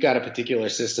say you've got a particular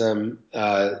system,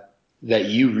 that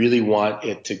you really want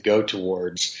it to go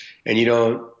towards, and you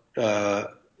don't,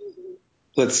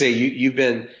 let's say you've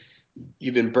been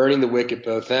burning the wick at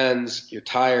both ends. You're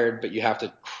tired, but you have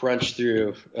to crunch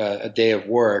through a day of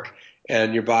work,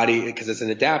 and your body, because it's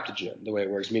an adaptogen, the way it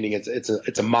works, meaning it's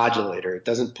a modulator. It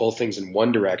doesn't pull things in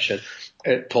one direction.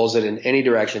 It pulls it in any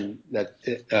direction that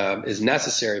is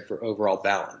necessary for overall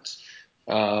balance.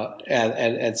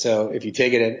 And so if you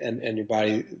take it and your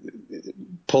body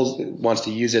wants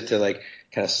to use it to like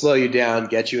kind of slow you down,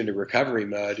 get you into recovery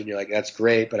mode, and you're like, that's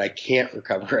great, but I can't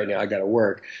recover right now. I got to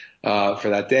work, for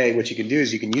that day. What you can do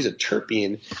is you can use a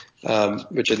terpene,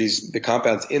 which are the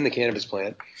compounds in the cannabis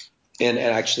plant, and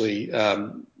actually,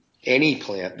 any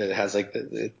plant that has like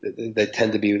that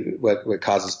tend to be what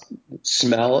causes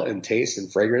smell and taste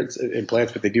and fragrance in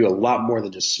plants, but they do a lot more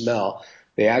than just smell.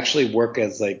 They actually work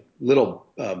as like little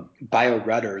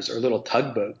biorudders or little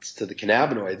tugboats to the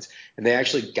cannabinoids, and they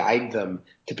actually guide them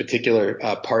to particular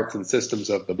parts and systems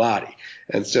of the body.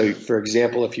 And so, for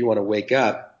example, if you want to wake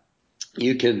up,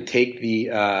 you can take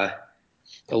the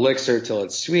elixir till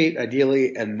it's sweet,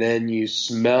 ideally, and then you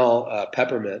smell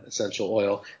peppermint essential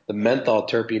oil. The menthol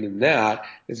terpene in that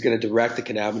is going to direct the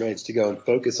cannabinoids to go and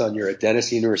focus on your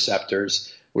adenosine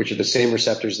receptors, which are the same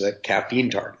receptors that caffeine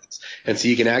targets. And so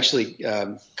you can actually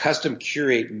custom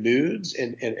curate moods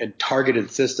and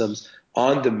targeted systems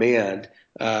on demand,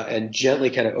 and gently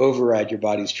kind of override your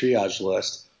body's triage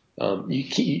list.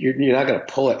 You're not going to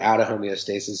pull it out of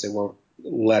homeostasis. It won't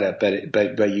let it,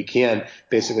 but you can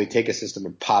basically take a system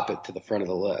and pop it to the front of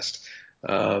the list.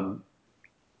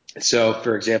 So,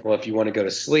 for example, if you want to go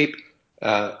to sleep,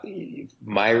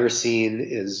 myrcene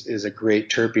is a great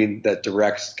terpene that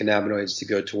directs cannabinoids to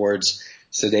go towards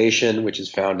sedation, which is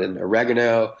found in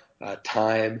oregano,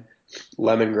 thyme,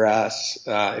 lemongrass.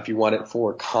 If you want it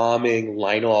for calming,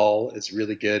 linalool is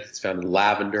really good. It's found in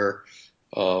lavender.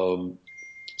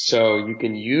 So you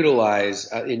can utilize,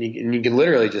 and you can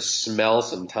literally just smell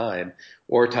some thyme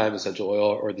or thyme essential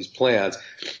oil or these plants.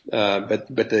 But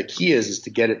the key is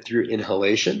to get it through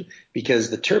inhalation,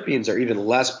 because the terpenes are even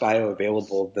less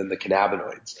bioavailable than the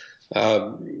cannabinoids.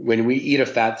 When we eat a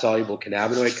fat soluble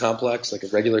cannabinoid complex, like a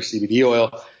regular CBD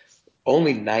oil,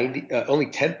 only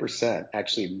 10%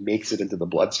 actually makes it into the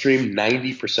bloodstream.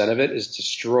 90% of it is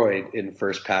destroyed in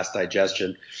first pass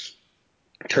digestion.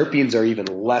 Terpenes are even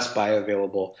less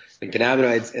bioavailable than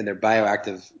cannabinoids, and their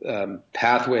bioactive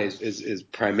pathways is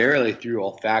primarily through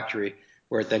olfactory,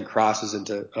 where it then crosses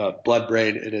into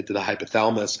blood-brain and into the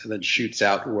hypothalamus, and then shoots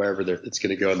out wherever it's going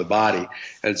to go in the body.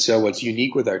 And so what's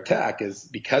unique with our tech is,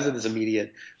 because of this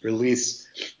immediate release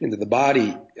into the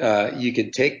body, you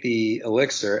can take the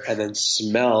elixir and then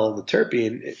smell the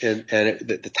terpene, and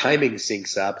the timing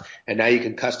syncs up, and now you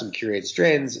can custom curate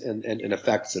strains and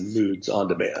affect some moods on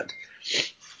demand.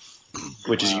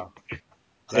 Which is,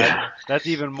 that's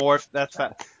even more.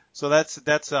 So that's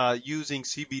using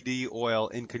CBD oil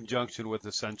in conjunction with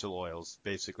essential oils,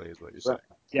 basically, is what you're saying.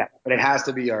 Yeah, but it has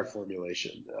to be our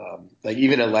formulation. Like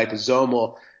even a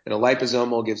liposomal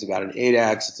gives about an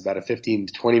 8x. It's about a 15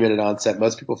 to 20 minute onset.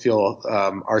 Most people feel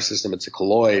our system, it's a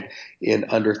colloid, in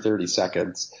under 30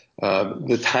 seconds.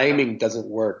 The timing doesn't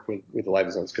work with the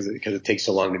liposomes because it takes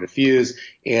so long to diffuse,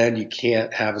 and you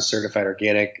can't have a certified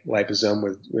organic liposome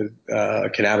with a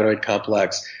cannabinoid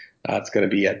complex. It's going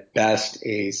to be at best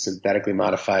a synthetically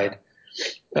modified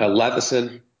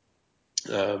lecithin.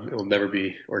 It will never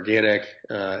be organic,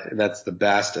 and that's the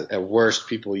best. At worst,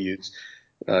 people use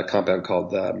a compound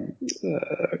called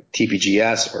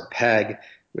TPGS or PEG,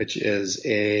 which is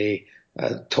a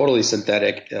totally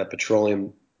synthetic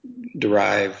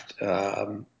petroleum-derived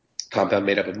compound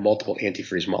made up of multiple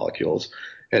antifreeze molecules.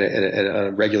 And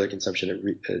on regular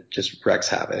consumption, it just wreaks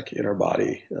havoc in our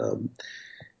body. And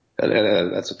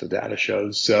that's what the data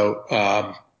shows.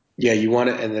 So Yeah, you want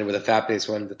it, and then with a fat-based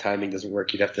one, the timing doesn't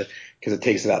work. You'd have to, because it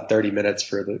takes about 30 minutes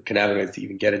for the cannabinoids to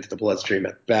even get into the bloodstream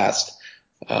at best.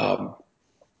 Um,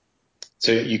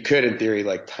 so you could, in theory,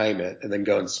 like time it and then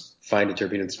go and find a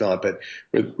terpene and smell it. But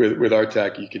with our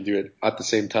tech, you can do it at the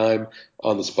same time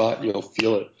on the spot, and you'll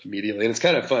feel it immediately. And it's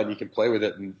kind of fun. You can play with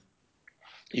it, and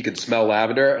you can smell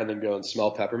lavender and then go and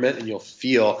smell peppermint, and you'll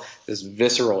feel this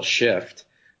visceral shift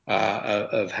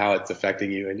of how it's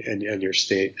affecting you and your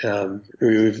state.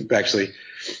 We've actually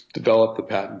developed the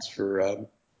patents for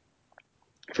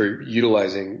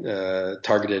utilizing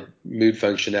targeted mood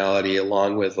functionality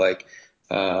along with like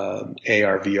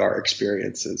AR, VR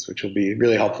experiences, which will be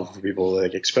really helpful for people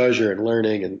like exposure and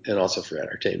learning and also for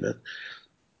entertainment.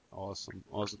 Awesome.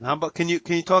 How about can you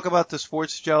talk about the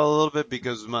sports gel a little bit,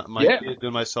 because my Yeah. kids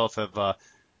and myself have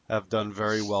done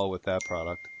very well with that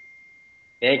product.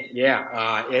 It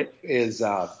is,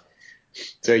 so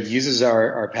it uses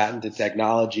our patented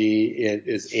technology. It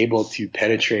is able to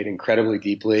penetrate incredibly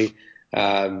deeply.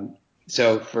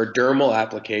 So for dermal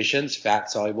applications,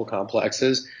 fat soluble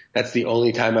complexes, that's the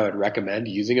only time I would recommend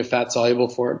using a fat soluble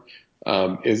form,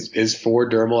 is for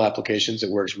dermal applications. It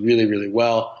works really, really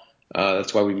well.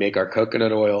 That's why we make our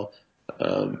coconut oil,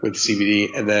 with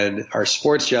CBD. And then our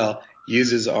sports gel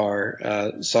uses our,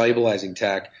 solubilizing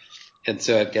tech. And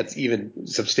so it gets even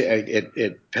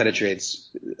it penetrates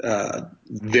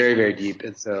very, very deep.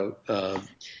 And so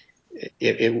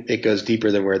it goes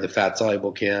deeper than where the fat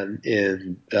soluble can.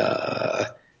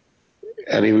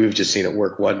 I mean, we've just seen it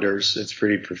work wonders. It's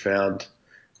pretty profound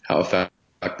how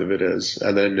effective it is.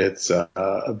 And then it's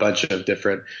a bunch of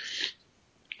different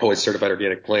always certified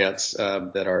organic plants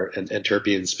that are and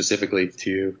terpenes specifically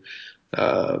to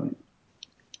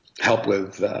help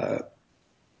with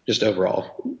just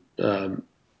overall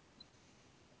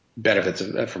benefits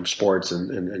from sports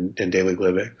and daily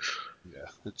living. Yeah,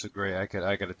 it's a great. I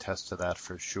could attest to that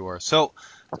for sure. So,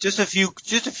 just a few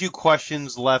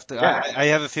questions left. Yeah. I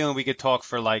have a feeling we could talk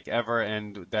for like ever,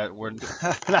 and that we're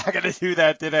not going to do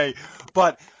that today.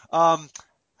 But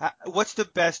what's the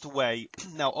best way?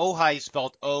 Now, Ojai is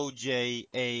spelled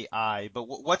Ojai, but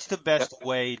what's the best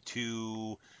way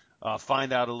to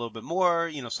find out a little bit more?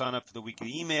 Sign up for the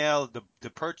weekly email, to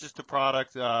purchase the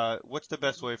product. What's the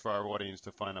best way for our audience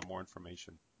to find out more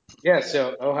information? Yeah,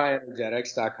 so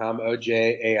OjaiEnergetics.com,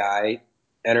 OJAI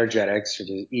Energetics, which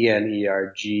is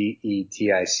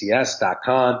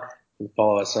ENERGETICS.com. You can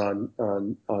follow us on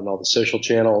all the social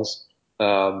channels. We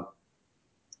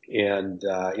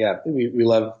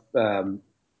love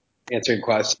answering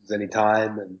questions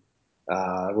anytime, and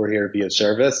we're here to be of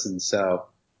service. And so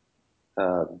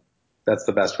that's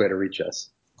the best way to reach us.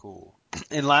 Cool.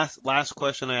 And last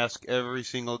question I ask every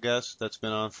single guest that's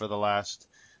been on for the last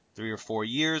 3 or 4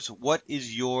 years. What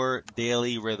is your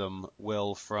daily rhythm,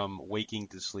 Will, from waking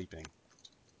to sleeping?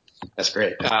 That's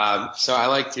great. So I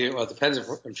like to, well, it depends if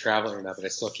I'm traveling or not, but I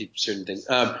still keep certain things.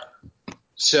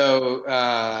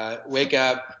 Wake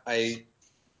up, I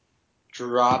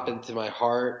drop into my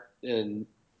heart and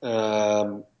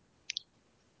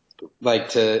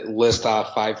like to list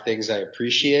off 5 things I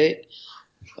appreciate.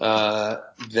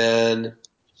 Then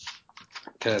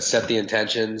kind of set the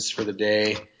intentions for the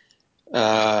day.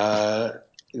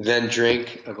 Then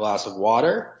drink a glass of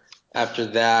water. After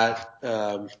that,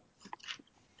 you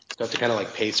have to kind of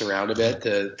like pace around a bit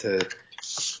to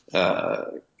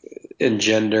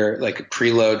engender like a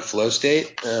preload flow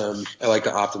state. I like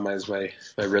to optimize my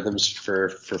rhythms for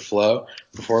flow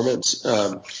performance.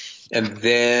 And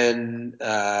then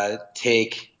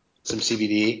take some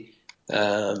CBD,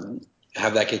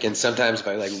 have that kick in. Sometimes if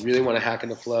I like really want to hack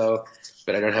into flow,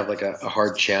 but I don't have like a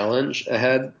hard challenge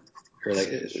ahead, or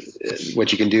like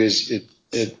what you can do is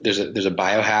there's a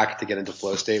biohack to get into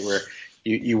flow state where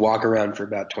you walk around for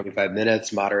about 25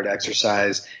 minutes, moderate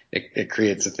exercise. It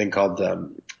creates a thing called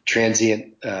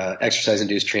transient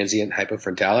exercise-induced transient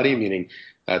hypofrontality, meaning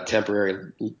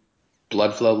temporary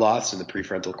blood flow loss in the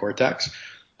prefrontal cortex.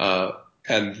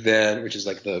 And then, which is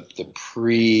like the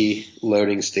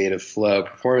pre-loading state of flow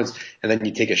performance. And then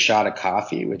you take a shot of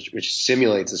coffee, which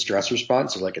simulates a stress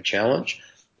response or like a challenge.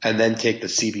 And then take the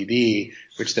CBD,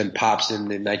 which then pops in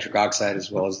the nitric oxide as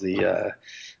well as the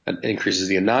increases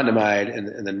the anandamide.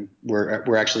 And then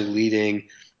we're actually leading.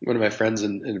 One of my friends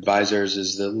and advisors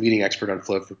is the leading expert on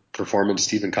flow performance,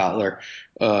 Stephen Kotler.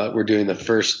 We're doing the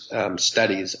first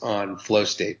studies on flow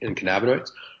state in cannabinoids.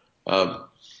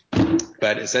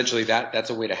 But essentially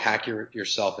that's a way to hack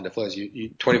yourself into flows.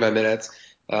 You 25 minutes,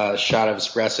 shot of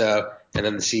espresso, and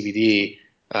then the CBD,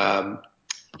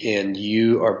 and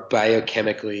you are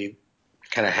biochemically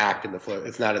kind of hacked in the flow.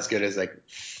 It's not as good as like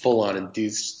full on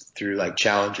induced through like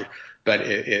challenge but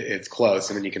it's close.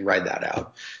 And then you can ride that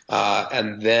out.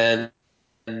 And then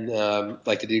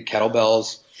like to do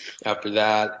kettlebells after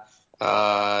that.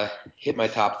 Hit my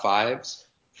top fives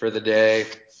for the day,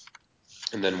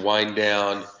 and then wind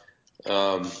down.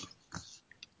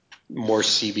 More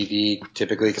CBD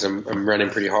typically because I'm running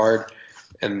pretty hard,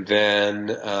 and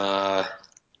then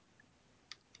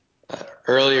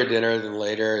earlier dinner than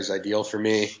later is ideal for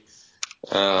me.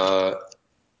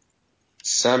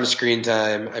 Some screen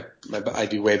time, I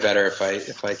do way better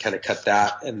if I kind of cut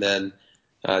that, and then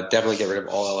definitely get rid of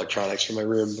all electronics from my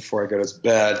room before I go to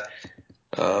bed.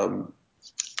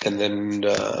 And then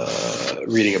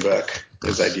reading a book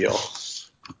is ideal.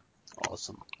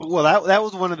 Awesome. Well, that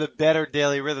was one of the better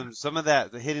daily rhythms. Some of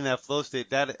that, hitting that flow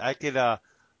state, that I could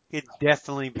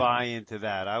definitely buy into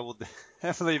that. I will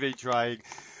definitely be trying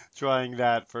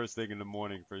that first thing in the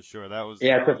morning for sure. That was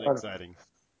Yeah, really exciting.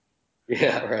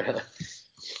 Yeah, right on.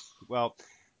 Well,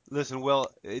 listen, Will,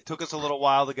 it took us a little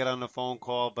while to get on the phone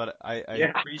call, but I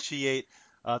Yeah. appreciate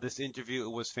this interview.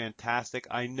 It was fantastic.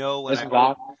 I know and This I is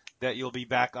hope awesome. that you'll be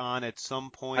back on at some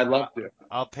I'd point. love to.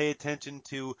 I'll pay attention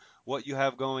to what you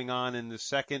have going on. In the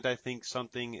second, I think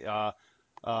something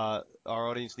our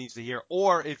audience needs to hear,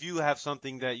 or if you have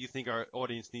something that you think our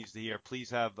audience needs to hear,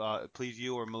 please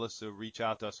you or Melissa reach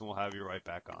out to us, and we'll have you right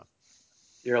back on.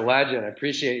 You're a legend. I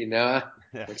appreciate you, Noah.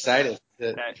 Yeah. I'm excited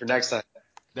for next time.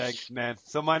 Thanks, man.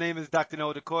 So my name is Dr.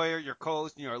 Noah DeCoyer, your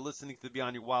co-host, and you are listening to the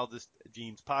Beyond Your Wildest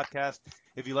Dreams podcast.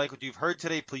 If you like what you've heard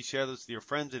today, please share this with your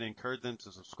friends and encourage them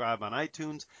to subscribe on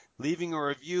iTunes. Leaving a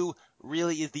review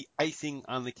really is the icing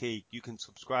on the cake. You can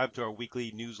subscribe to our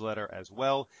weekly newsletter as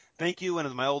well. Thank you, and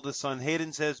as my oldest son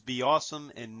Hayden says, be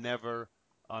awesome and never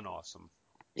unawesome.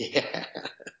 Yeah.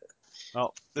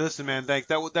 Well, listen, man, thanks.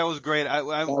 That was great.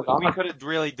 We could have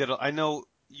really did. I know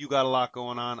you got a lot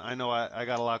going on. I know I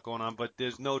got a lot going on, but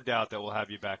there's no doubt that we'll have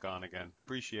you back on again.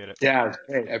 Appreciate it. Yeah, it was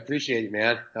great. I appreciate you,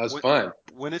 man. That was fun.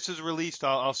 When this is released,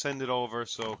 I'll send it over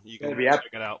so you can Yeah. check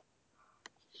it out.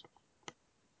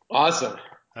 Awesome.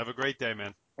 Have a great day,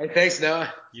 man. Hey, thanks,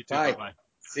 Noah. You too. Bye. Bye-bye.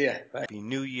 See ya. Bye. Happy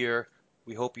New Year.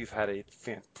 We hope you've had a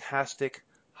fantastic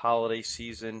holiday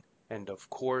season. And of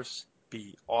course,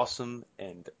 be awesome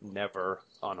and never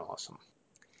unawesome.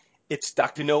 It's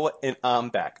Dr. Noah, and I'm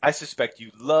back. I suspect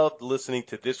you loved listening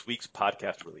to this week's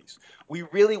podcast release. We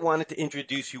really wanted to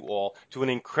introduce you all to an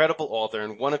incredible author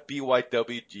and one of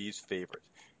BYWG's favorites,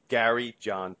 Gary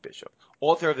John Bishop,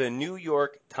 author of the New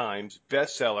York Times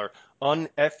bestseller,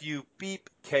 Un-F-U Beep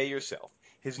K Yourself.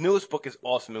 His newest book is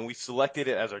awesome, and we selected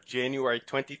it as our January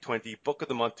 2020 Book of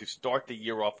the Month to start the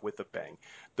year off with a bang.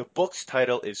 The book's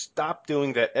title is Stop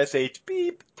Doing That SH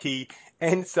Beep T,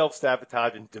 End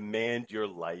Self-Sabotage, and Demand Your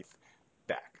Life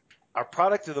Back. Our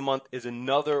product of the month is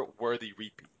another worthy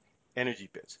repeat, Energy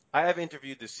Bits. I have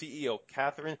interviewed the CEO,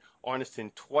 Catherine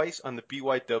Arniston, twice on the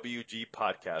BYWG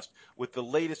podcast, with the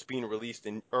latest being released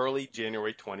in early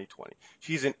January 2020.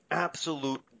 She's an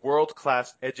absolute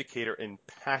world-class educator and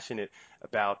passionate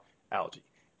about algae.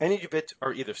 Energy Bits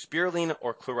are either spirulina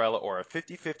or chlorella or a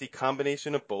 50-50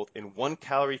 combination of both in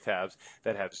 1-calorie tabs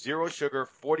that have 0 sugar,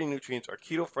 40 nutrients, are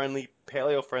keto-friendly,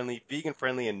 paleo-friendly,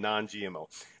 vegan-friendly, and non-GMO.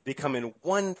 They come in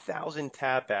 1,000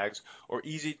 tab bags or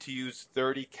easy-to-use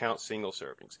 30-count single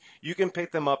servings. You can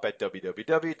pick them up at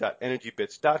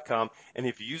www.energybits.com, and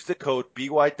if you use the code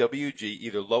BYWG,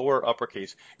 either lower or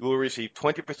uppercase, you will receive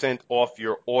 20% off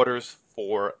your orders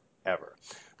forever.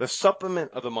 The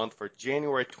supplement of the month for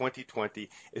January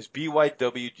 2020 is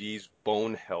BYWG's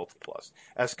Bone Health Plus.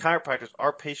 As chiropractors,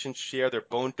 our patients share their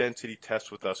bone density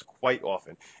tests with us quite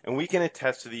often, and we can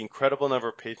attest to the incredible number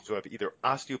of patients who have either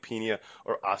osteopenia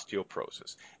or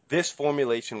osteoporosis. This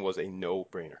formulation was a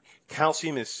no-brainer.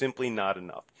 Calcium is simply not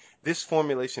enough. This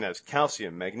formulation has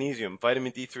calcium, magnesium,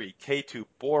 vitamin D3, K2,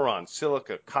 boron,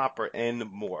 silica, copper, and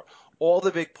more. All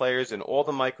the big players and all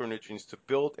the micronutrients to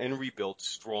build and rebuild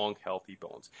strong, healthy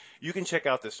bones. You can check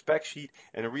out the spec sheet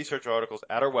and the research articles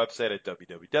at our website at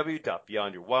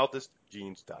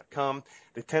www.beyondyourwildestgenes.com.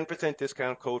 The 10%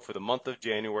 discount code for the month of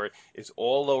January is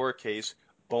all lowercase,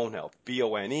 Bone Health,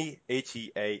 BONEHEALTH.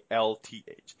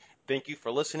 Thank you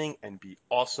for listening, and be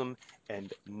awesome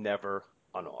and never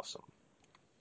unawesome.